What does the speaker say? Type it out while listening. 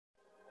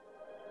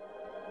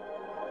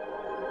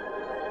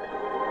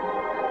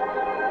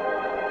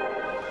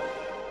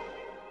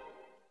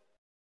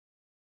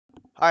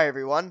Hi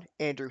everyone,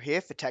 Andrew here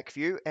for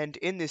TechView, and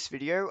in this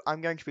video I'm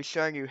going to be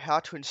showing you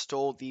how to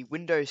install the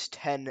Windows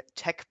 10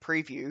 Tech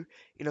Preview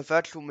in a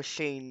virtual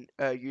machine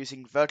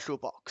using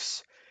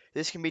VirtualBox.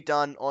 This can be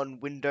done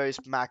on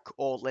Windows, Mac,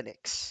 or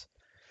Linux.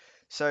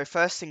 So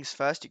first things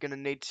first, you're going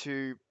to need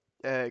to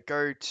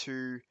go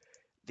to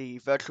the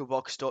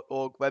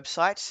virtualbox.org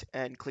website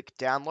and click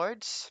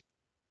Downloads,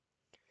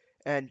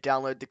 and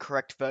download the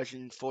correct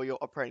version for your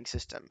operating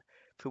system.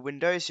 For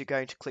Windows, you're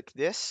going to click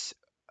this.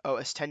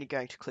 OS 10, you're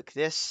going to click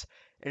this.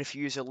 And if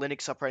you use a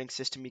Linux operating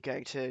system, you're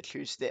going to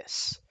choose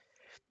this.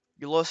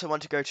 You'll also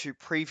want to go to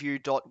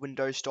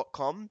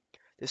preview.windows.com.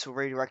 This will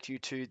redirect you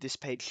to this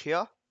page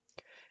here.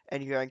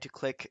 And you're going to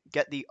click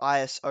Get the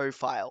ISO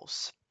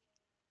files.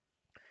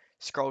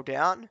 Scroll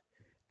down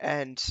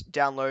and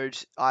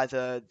download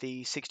either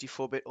the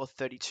 64-bit or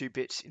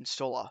 32-bit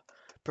installer.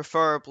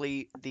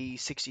 Preferably the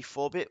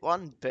 64-bit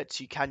one, but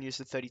you can use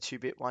the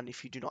 32-bit one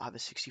if you do not have a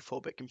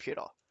 64-bit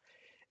computer.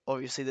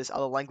 Obviously, there's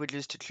other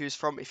languages to choose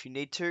from if you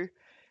need to,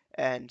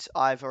 and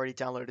I've already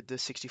downloaded the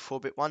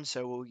 64-bit one,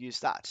 so we'll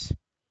use that.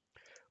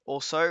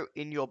 Also,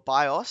 in your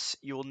BIOS,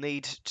 you will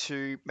need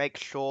to make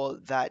sure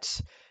that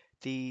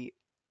the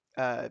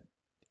Intel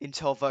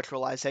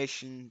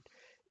virtualization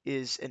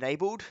is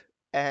enabled,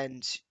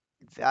 and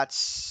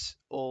that's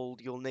all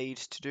you'll need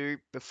to do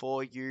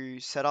before you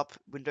set up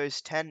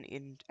Windows 10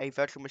 in a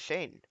virtual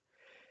machine.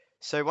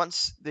 So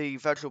once the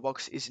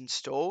VirtualBox is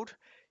installed,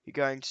 you're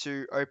going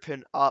to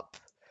open up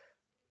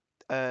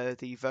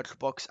the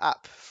VirtualBox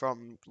app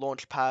from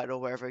Launchpad or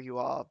wherever you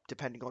are,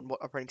 depending on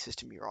what operating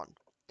system you're on.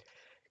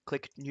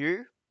 Click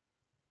New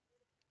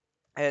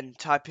and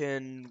type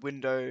in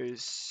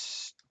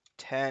Windows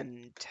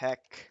 10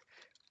 Tech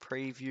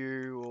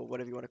Preview or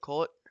whatever you want to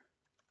call it.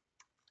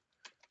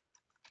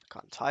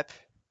 Can't type.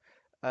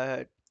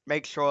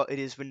 Make sure it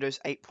is Windows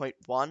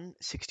 8.1,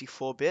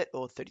 64-bit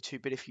or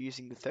 32-bit if you're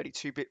using the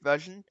 32-bit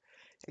version,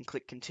 and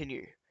click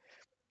Continue.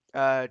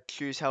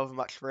 Choose however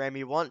much RAM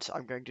you want.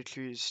 I'm going to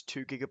choose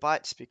 2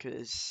 gigabytes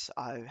because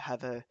I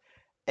have a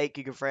 8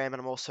 gig of RAM and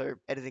I'm also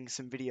editing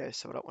some videos,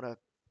 so I don't want to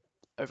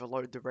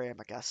overload the RAM,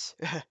 I guess.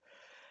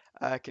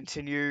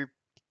 Continue.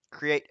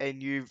 Create a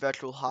new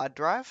virtual hard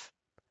drive.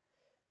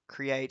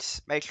 Make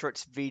sure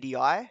it's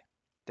VDI.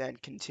 Then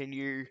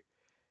continue.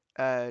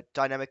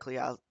 Dynamically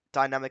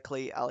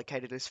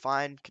allocated is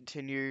fine.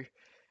 Continue.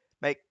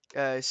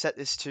 Set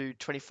this to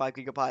 25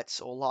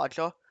 gigabytes or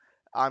larger.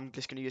 I'm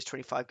just going to use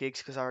 25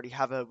 gigs because I already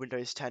have a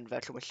Windows 10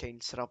 virtual machine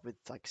set up with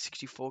like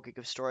 64 gig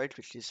of storage,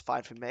 which is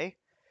fine for me.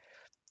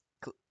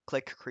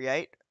 Click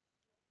Create,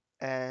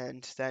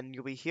 and then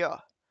you'll be here.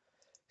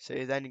 So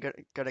then you're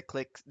going to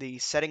click the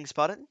Settings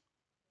button,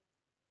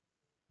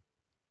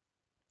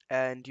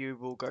 and you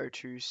will go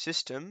to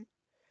System,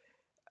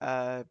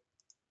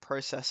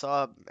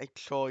 Processor. Make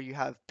sure you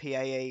have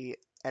PAE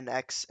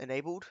NX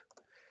enabled.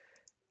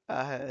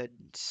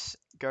 And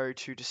go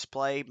to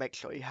Display. Make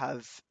sure you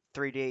have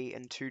 3D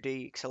and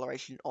 2D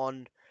acceleration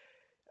on,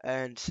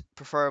 and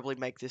preferably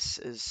make this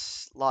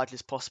as large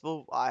as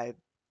possible. I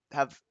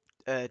have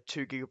a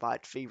 2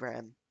 gigabyte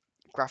VRAM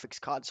graphics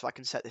card, so I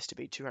can set this to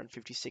be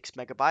 256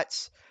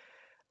 megabytes.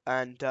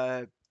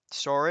 And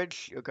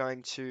storage, you're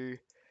going to,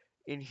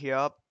 in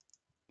here,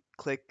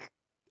 click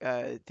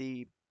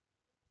the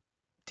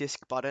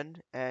disk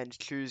button and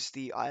choose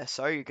the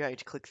ISO. You're going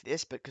to click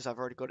this, but because I've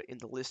already got it in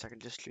the list, I can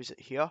just choose it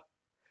here.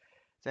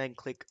 Then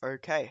click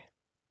OK.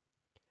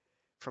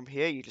 From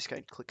here, you're just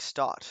going to click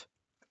Start.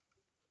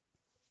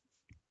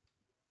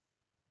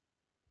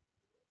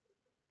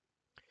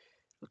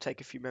 It'll take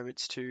a few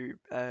moments to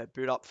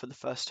boot up for the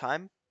first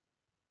time.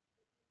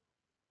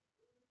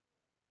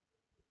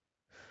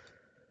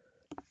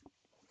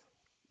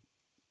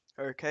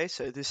 Okay,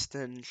 so this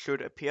then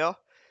should appear.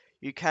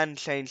 You can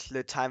change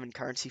the time and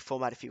currency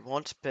format if you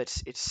want,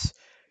 but it's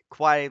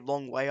quite a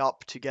long way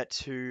up to get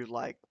to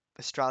like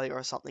Australia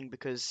or something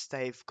because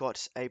they've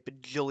got a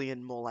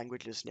bajillion more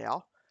languages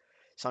now.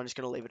 So I'm just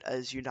going to leave it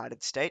as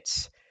United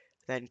States,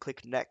 then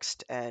click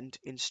Next and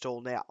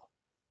Install Now.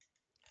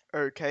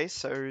 Okay,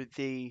 so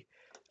the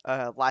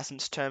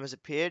license term has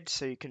appeared,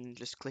 so you can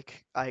just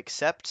click I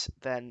accept,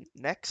 then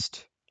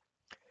Next,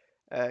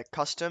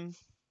 Custom,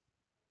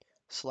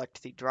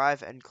 select the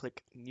drive and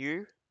click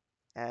New,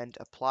 and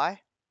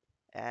Apply,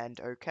 and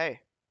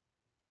OK.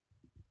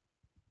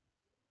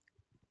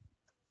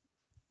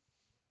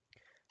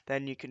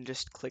 Then you can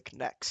just click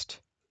Next.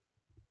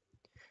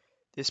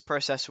 This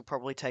process will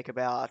probably take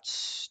about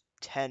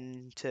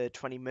 10 to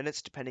 20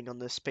 minutes depending on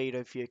the speed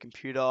of your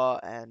computer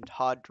and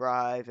hard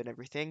drive and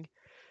everything.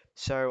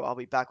 So I'll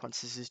be back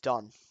once this is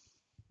done.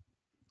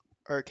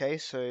 Okay,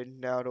 so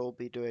now it'll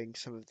be doing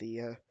some of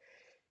the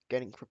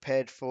getting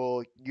prepared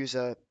for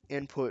user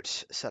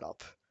input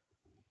setup,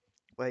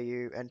 where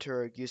you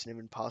enter a username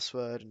and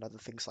password and other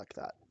things like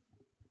that.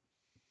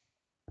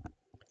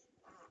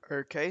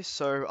 Okay,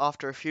 so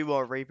after a few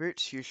more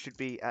reboots, you should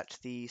be at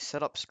the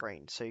setup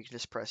screen. So you can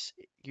just press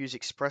Use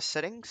Express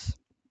Settings.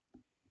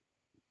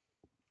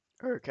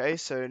 Okay,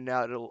 so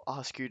now it'll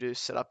ask you to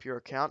set up your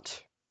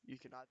account.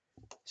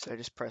 So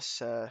just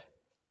press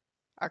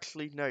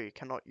Actually, no, you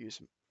cannot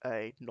use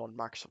a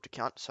non-Microsoft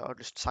account, so I'll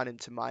just sign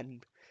into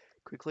mine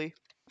quickly.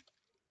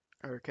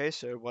 Okay,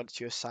 so once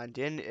you're signed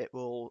in, it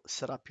will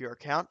set up your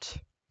account.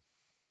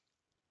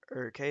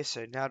 Okay,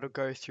 so now to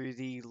go through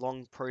the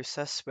long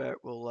process where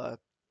it will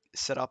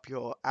set up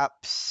your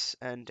apps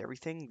and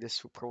everything.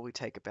 This will probably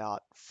take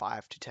about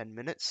 5 to 10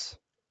 minutes.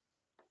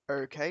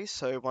 Okay,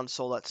 so once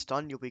all that's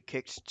done, you'll be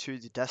kicked to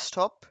the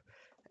desktop,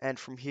 and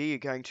from here you're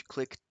going to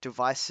click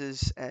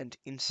Devices and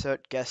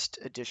Insert Guest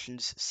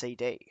Editions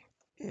CD.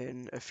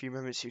 In a few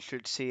moments you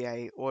should see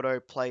a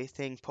autoplay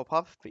thing pop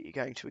up, but you're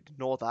going to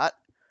ignore that,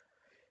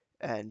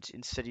 and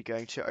instead you're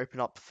going to open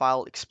up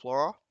File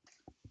Explorer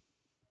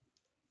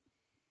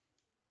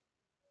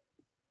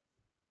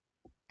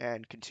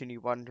and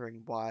continue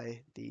wondering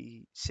why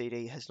the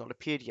CD has not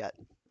appeared yet.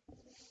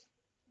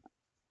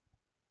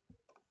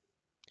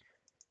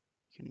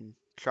 You can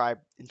try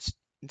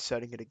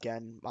inserting it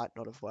again, might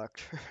not have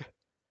worked.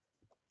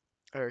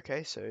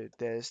 Okay, so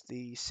there's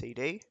the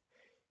CD.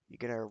 You're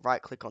going to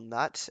right click on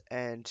that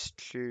and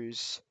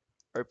choose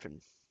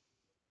Open.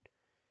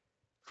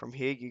 From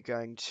here you're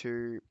going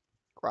to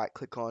right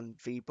click on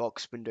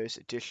VBox Windows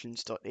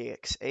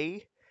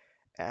Editions.exe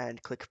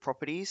and click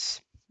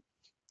Properties,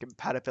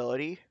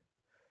 Compatibility.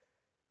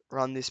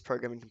 Run this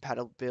program in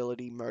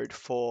compatibility mode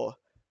for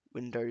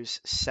Windows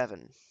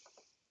 7.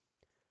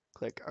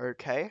 Click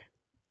OK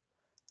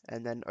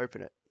and then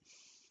open it.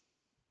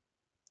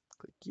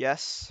 Click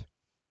Yes.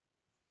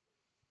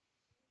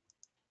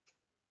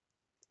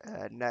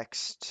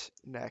 Next,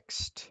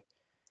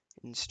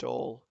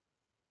 install.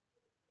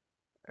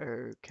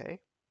 Okay.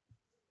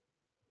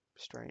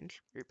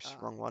 Strange. Oops,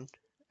 wrong one.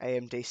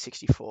 AMD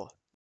 64.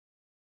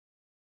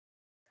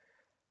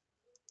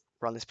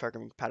 Run this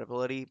program in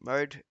compatibility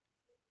mode.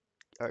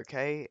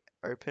 Okay.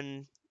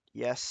 Open.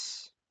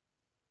 Yes.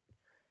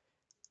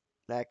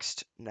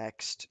 Next,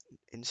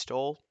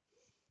 install.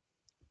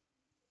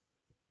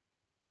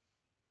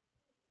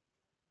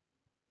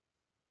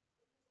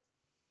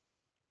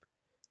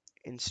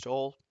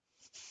 Install.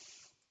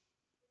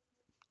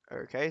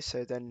 Okay,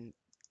 so then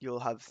you'll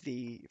have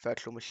the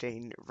virtual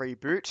machine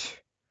reboot.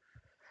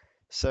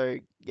 So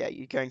yeah,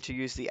 you're going to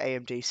use the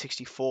AMD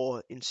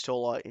 64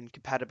 installer in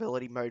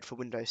compatibility mode for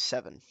Windows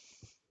 7.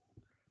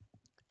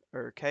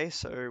 Okay,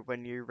 so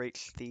when you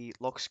reach the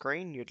lock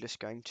screen, you're just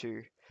going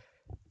to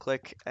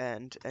click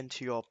and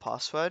enter your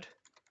password.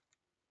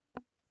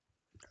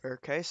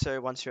 Okay, so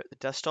once you're at the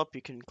desktop,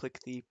 you can click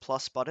the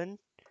plus button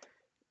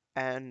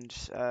and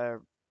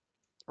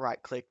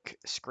right click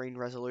screen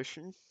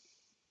resolution.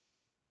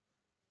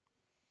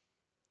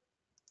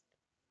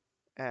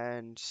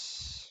 And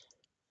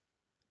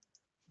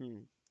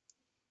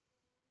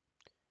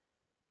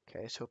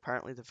okay, so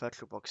apparently the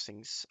VirtualBox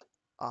things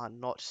are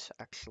not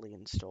actually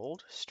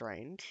installed.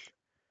 Strange.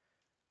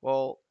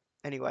 Well,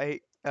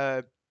 anyway,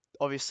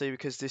 obviously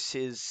because this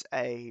is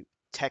a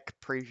tech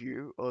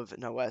preview of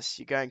an OS,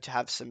 you're going to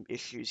have some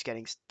issues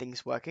getting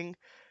things working,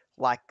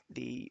 like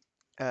the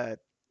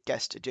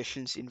guest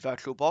additions in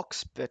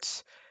VirtualBox,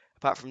 but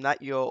apart from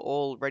that, you're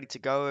all ready to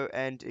go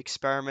and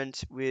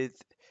experiment with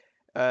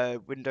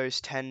Windows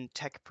 10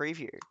 tech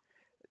preview.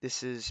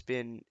 This has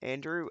been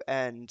Andrew,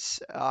 and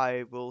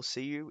I will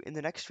see you in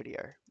the next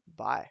video.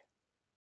 Bye.